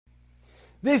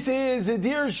This is a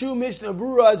Dear Shu Mishnah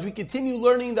Brura as we continue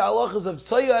learning the halachas of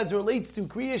Tzaya as it relates to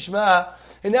Kriya Shema,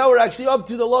 and now we're actually up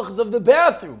to the halachas of the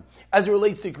bathroom as it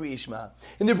relates to Kriya Shema.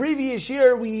 In the previous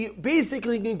year, we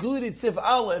basically concluded Sif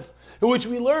Aleph, in which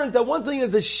we learned that once something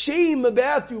has a shame a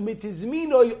bathroom, it's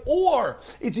izminoi, or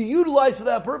it's utilized for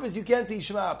that purpose, you can't say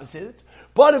Shema opposite it.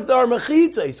 But if there are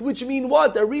mechitzos, which mean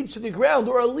what? That reach to the ground,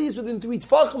 or at least within 3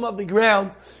 tfachim of the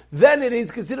ground, then it is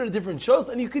considered a different shos,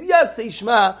 and you could, yes, say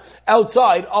Shema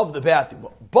outside of the bathroom.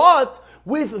 But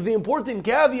with the important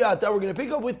caveat that we're going to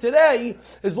pick up with today,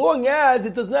 as long as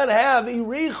it does not have a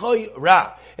reichai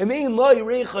ra. It may not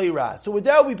reichai ra. So with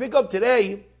that we pick up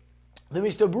today the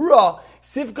Mishnah Brura,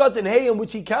 Sifkat and Hayim,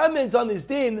 which he comments on this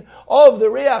din of the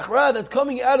Reach Ra that's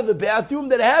coming out of the bathroom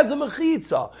that has a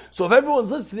mechitza. So if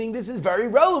everyone's listening, this is very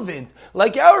relevant.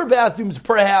 Like our bathrooms,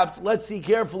 perhaps, let's see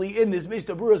carefully in this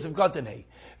Mishnah Brura, Sifkat and Hayim.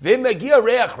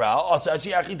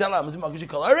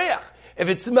 If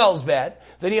it smells bad,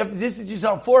 then you have to distance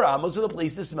yourself 4 amos so the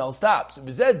place the smell stops. Even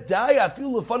if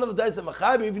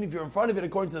you're in front of it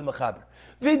according to the Mechaber.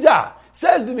 Vida,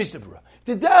 says the Mishnah Brura.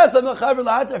 The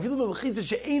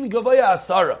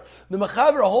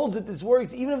Mechaber holds that this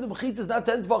works even if the mechitza is not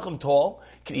 10 tvachim tall.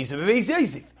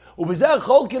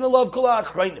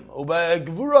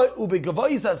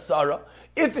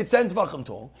 If it's 10 tvachim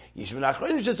tall, even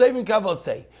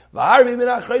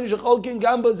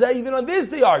on this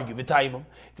they argue.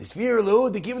 This fear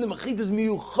they give the mechitzas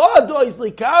miyuchados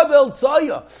likabel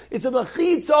tzaya. It's a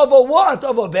mechitza of a what?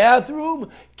 Of a bathroom.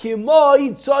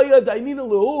 Kimai tzaya daimina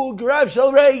lehu garav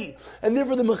shel rei. And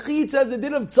therefore the mechitza has a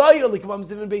din of tzaya. Like Mam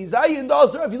Simon Beizayin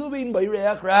dasar afilu bein by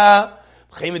reach ra.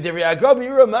 V'cheim edivri agrab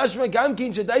yira mashma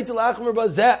gamkin shadai telachmer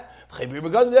bazeh. Did tzarich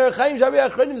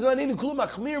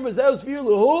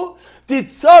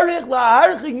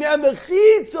laharchik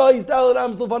me'amechitza is dalet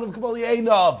amos levan of kabali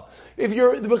einav. If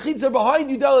the mechitza are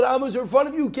behind you, dalet amos are in front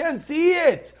of you, you can't see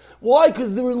it. Why?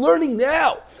 Because we're learning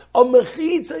now. A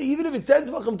mechitza, even if it's 10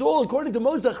 tvachim tall, according to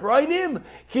Moshe Achrayim,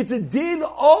 it's a din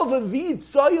of a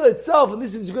vitzaya itself, and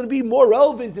this is going to be more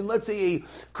relevant in, let's say, a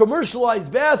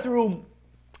commercialized bathroom,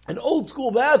 an old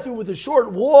school bathroom with a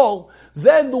short wall,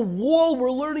 then the wall we're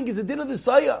learning is a din of the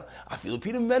saya.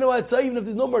 Even if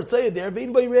there's no more saya there,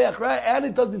 and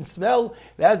it doesn't smell,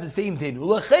 it has the same din.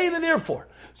 And therefore,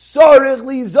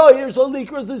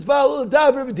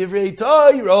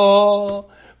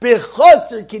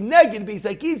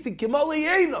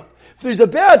 if there's a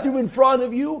bathroom in front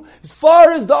of you, as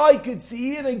far as the eye could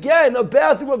see, and again, a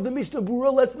bathroom of the Mishnah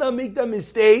Brura, let's not make that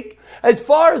mistake. As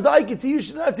far as the eye could see, you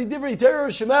should not say Divrei Torah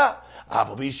or Shema.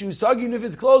 Even if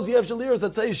it's closed, you have Shaliros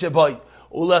that say Shebai.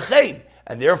 Ulachein.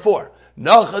 And therefore,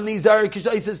 Nachan Nizar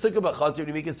Kishai says Sukkah B'Chatzir, when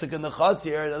you make a Sukkah in the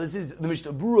Chatzir. Now this is the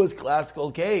Mishnah Brura's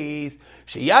classical case.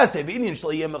 Sheyasev Inyan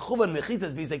Shlo Yem Mechuvan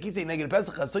Mechitzas B'Yisakisei Neged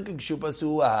Pesach HaSukkah Kshupa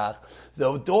Suach.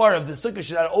 The door of the Sukkah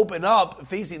should not open up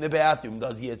facing the bathroom.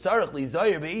 Does Yitzarach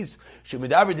Lizayir Beis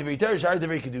Shumedaber Divrei Torah Shar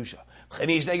Divrei Kedusha.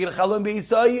 Chanish Neged Chalon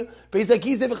Beisai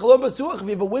Beisakisei V'Chalon B'Suach. If you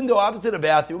have a window opposite a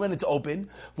bathroom and it's open,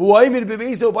 V'Oimid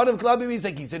B'Beisai Upanim Klab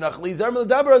B'Beisakisei Nach Lizar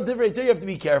Meladaber as Divrei Torah, you have to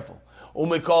be careful.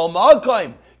 Umekal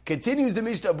Malkaim. Continues the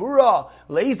Mishnah Brura.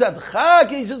 Leisat chak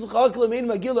yishus chak lemein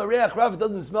magil reach raf. It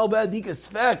doesn't smell bad. Dika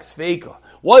sfek sfeika.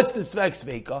 What's the sfek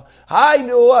sfeika? Hi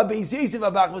no beis yosef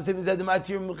abach vasim zed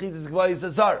matir mechitzas gvayis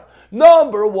asar.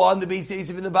 Number 1, the beis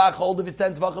yosef in the back hold if it's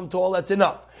 10 tvachim tall. That's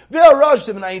enough. And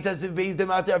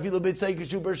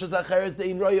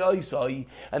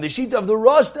the sheet of the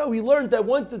rush that we learned that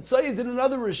once the tzay is in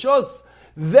another rishos,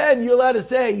 then you're allowed to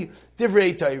say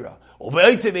divrei Torah.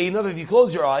 If you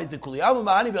close your eyes, the kuliyam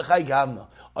ma'ani b'chai gamna.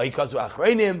 Oikazu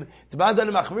achreinim to bandan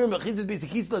machmir mechitzas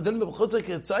b'sikis ladon b'chutzak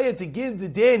tzaya to give the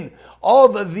din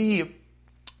of the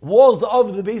walls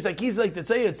of the Beis HaKisei like the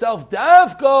tzaya itself.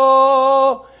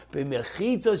 Dafka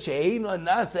b'mechitza she'eina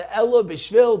nasa ela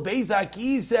b'shvil Beis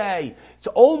HaKisei.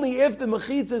 So only if the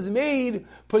mechitza is made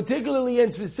particularly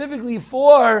and specifically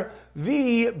for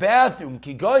the bathroom.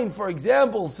 Kigoyin, for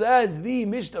example, says the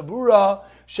Mishnah Brura,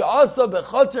 Sha'asa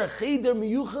bechatzer cheder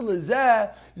miyuchel lezeh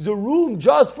is a room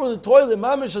just for the toilet,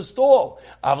 mamish a stall.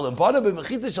 Avalim pana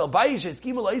b'mechitza shel bayish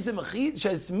eskim lo'isem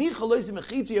mechitza shesmicha lo'isem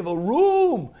mechitza. You have a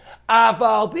room.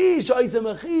 Aval pi sha'isem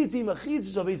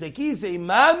mechitza shel Beis HaKisei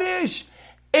mamish.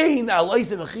 We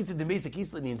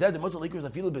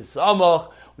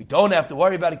don't have to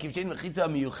worry about a kivshein mechitza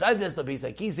miyuchedes the Beis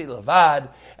HaKisei levad,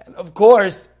 and of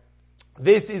course,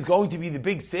 this is going to be the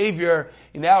big savior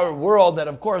in our world, that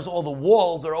of course all the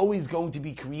walls are always going to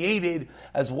be created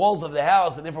as walls of the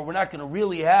house, and therefore we're not going to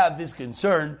really have this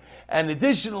concern. And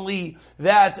additionally,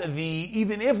 that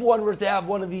even if one were to have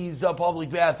one of these public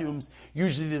bathrooms,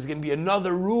 usually there's going to be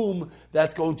another room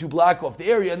that's going to block off the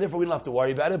area, and therefore we don't have to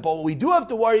worry about it. But what we do have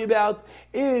to worry about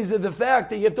is the fact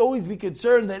that you have to always be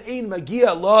concerned that ein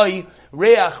magia loi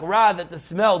reach ra, that the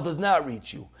smell does not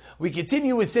reach you. We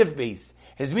continue with Sif base.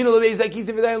 You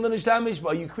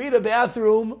create a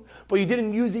bathroom, but you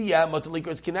didn't use it yet.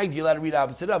 You're allowed to read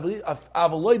opposite of,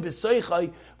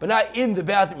 but not in the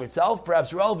bathroom itself.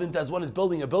 Perhaps relevant as one is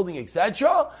building a building,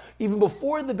 etc. Even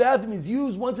before the bathroom is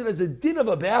used, once it has a din of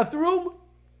a bathroom,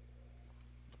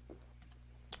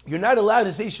 you're not allowed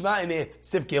to say Shema in it.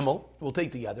 Sif Gimel, we'll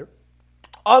take together.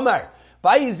 Amar.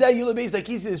 This room will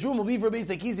be for Beis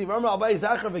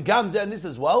Akisi, and this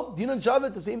as well. Do you know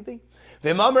Shabbat? The same thing.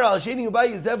 You don't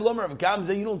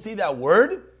see that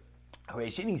word.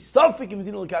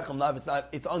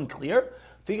 It's unclear.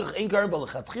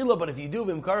 But if you do,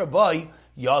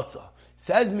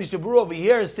 says the Mishnah Berurah over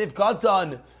here, Sif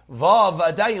Katan, Vav,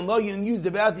 Adayin Lo, you didn't use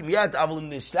the bathroom yet.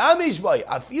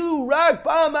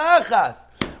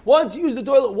 Once you use the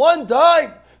toilet one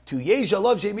time, to Yesh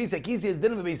Alav Shemis Akisi is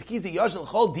din of a Beis Akisi Yashal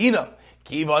Chol Dina.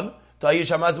 Kivan,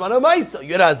 Tayish Hamazmana Maisa.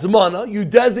 You had Azmana, you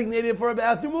designated for a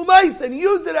bathroom Umaisa and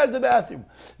use it as a bathroom.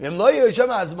 Vim Lo Yesh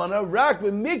Hamazmana, Rak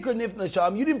Mikra Nifna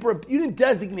Sham, you didn't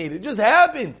designate it, it just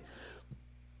happened.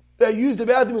 That you used the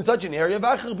bathroom in such an area,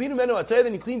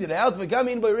 then you cleaned it out,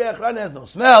 has no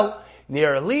smell. So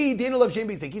if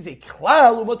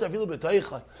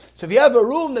you have a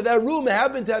room that room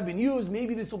happened to have been used,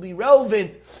 maybe this will be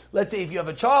relevant. Let's say if you have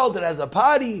a child that has a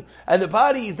potty, and the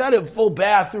potty is not a full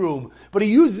bathroom, but he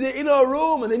uses it in a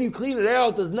room, and then you clean it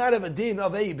out, does not have a din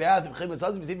of a bathroom.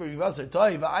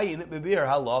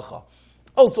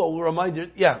 Also, a reminder,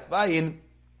 vayin,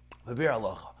 babir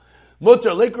halacha.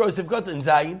 Mutter likros if got in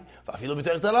zayin, vafilu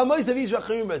b'teich talam moisav yish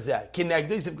v'achayim b'zeh.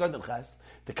 Kinegdos if got in ches.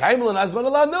 The kaimel and azman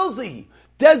alav milsi.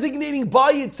 Designating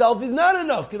by itself is not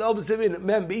enough. Inside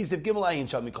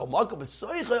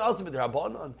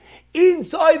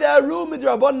that room,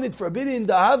 it's forbidden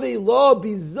to have a law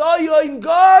bizayin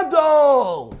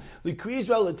gadol. The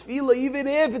kriyishma l'tfila, even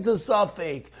if it's a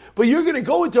suffix. But you're going to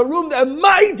go into a room that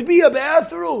might be a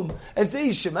bathroom and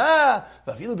say Shema.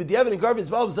 Vafilu b'diavad and garbage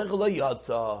spell b'seichel lo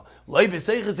yatsa. Loi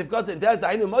b'seichel if got in test.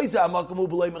 Ainu moisa amakom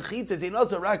u'b'loi mechitza. Say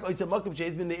also rak oisa makom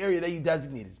she's been the area that you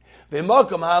designated.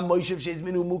 Ve'makom ha moishev she's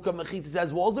been umukam mechitza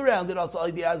has walls around it. Also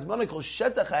idea as manakol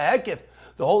shetach ha'hekef.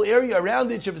 The whole area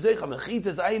around it sheb'seichel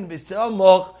mechitza zayin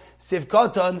b'samach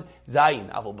sivkatan zayin.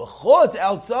 Avol b'chotz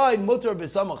outside mutar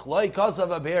b'samach loi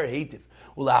kasav aber heitiv.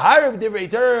 Which I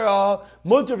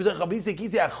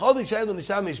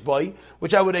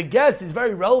would guess is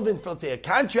very relevant for, let's say, a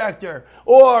contractor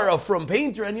or from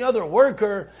painter, any other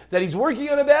worker that he's working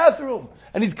on a bathroom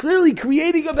and he's clearly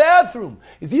creating a bathroom.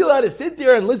 Is he allowed to sit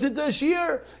there and listen to a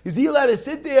shiur? Is he allowed to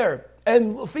sit there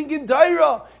and think in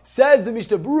Torah? Says the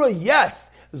Mishnah Berurah, yes.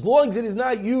 As long as it is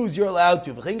not used, you're allowed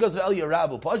to.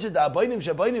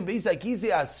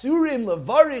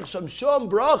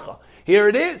 Here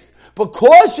it is. But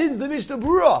cautions the Mishnah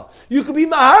Berurah. You could be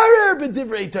maharer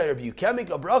b'divrei Torah, but you can't make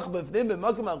a bracha b'fnim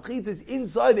b'makom al-chitzis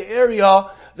inside the area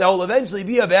that will eventually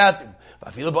be a bathroom.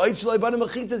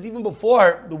 Even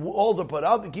before the walls are put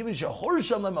up,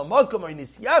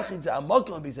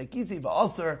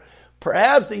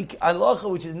 perhaps a halacha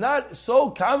which is not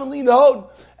so commonly known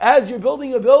as you're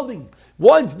building a building.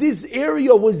 Once this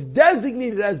area was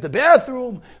designated as the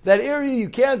bathroom, that area you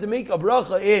can't make a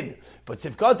bracha in. But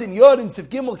Sifkat in Yod and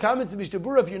Sif Gimel comments to Mishnah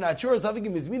Berurah, if you're not sure, you're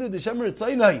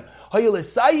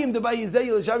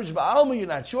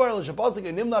not sure,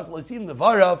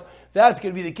 that's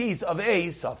going to be the case of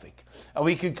a suffix. And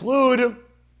we conclude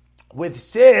with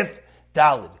Sif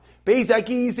Dalid. Beis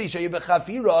Akise, Shayu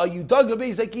Bechafira, you dug a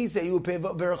Beis Akise, you pay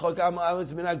Berachok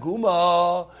Amos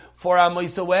Minaguma, 4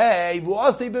 amos away,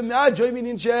 Vuase Bemad,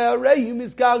 in Shere, you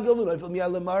misgalgal, and I feel me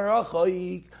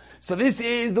Alamarachoik. So this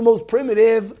is the most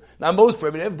primitive, not most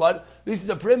primitive, but this is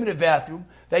a primitive bathroom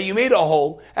that you made a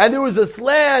hole, and there was a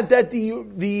slant that the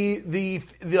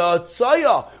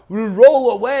tzaya would roll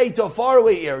away to a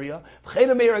faraway area, that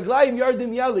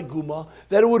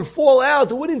it would fall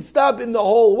out, it wouldn't stop in the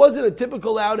hole. It wasn't a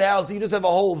typical outhouse, you just have a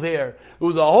hole there. It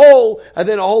was a hole, and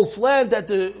then a whole slant that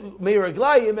the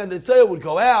meiraglayim and the tzaya would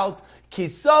go out.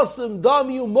 Kisasum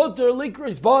damiu mutter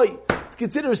likris boy. It's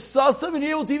considered sasam, and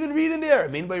you're able to even read in there. I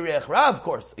mean, by Reach Rav, of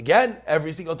course. Again,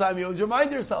 every single time you always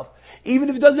remind yourself. Even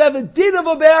if it doesn't have a din of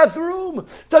a bathroom,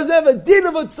 doesn't have a din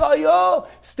of a tzaya,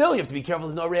 still you have to be careful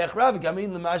there's no Reach Rav. I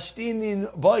mean, the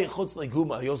mashtinin boy chutz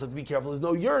leguma. You also have to be careful there's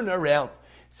no urine around.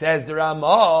 Says the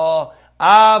Ramah,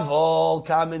 Avol,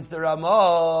 comments the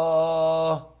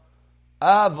Ramah,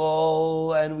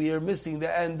 Avol, and we are missing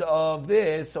the end of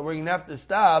this, so we're going to have to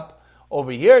stop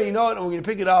over here. You know what? And we're going to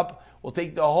pick it up. We'll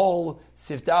take the whole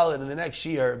Siftalit in the next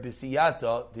year,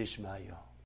 B'siyata Dishmaya.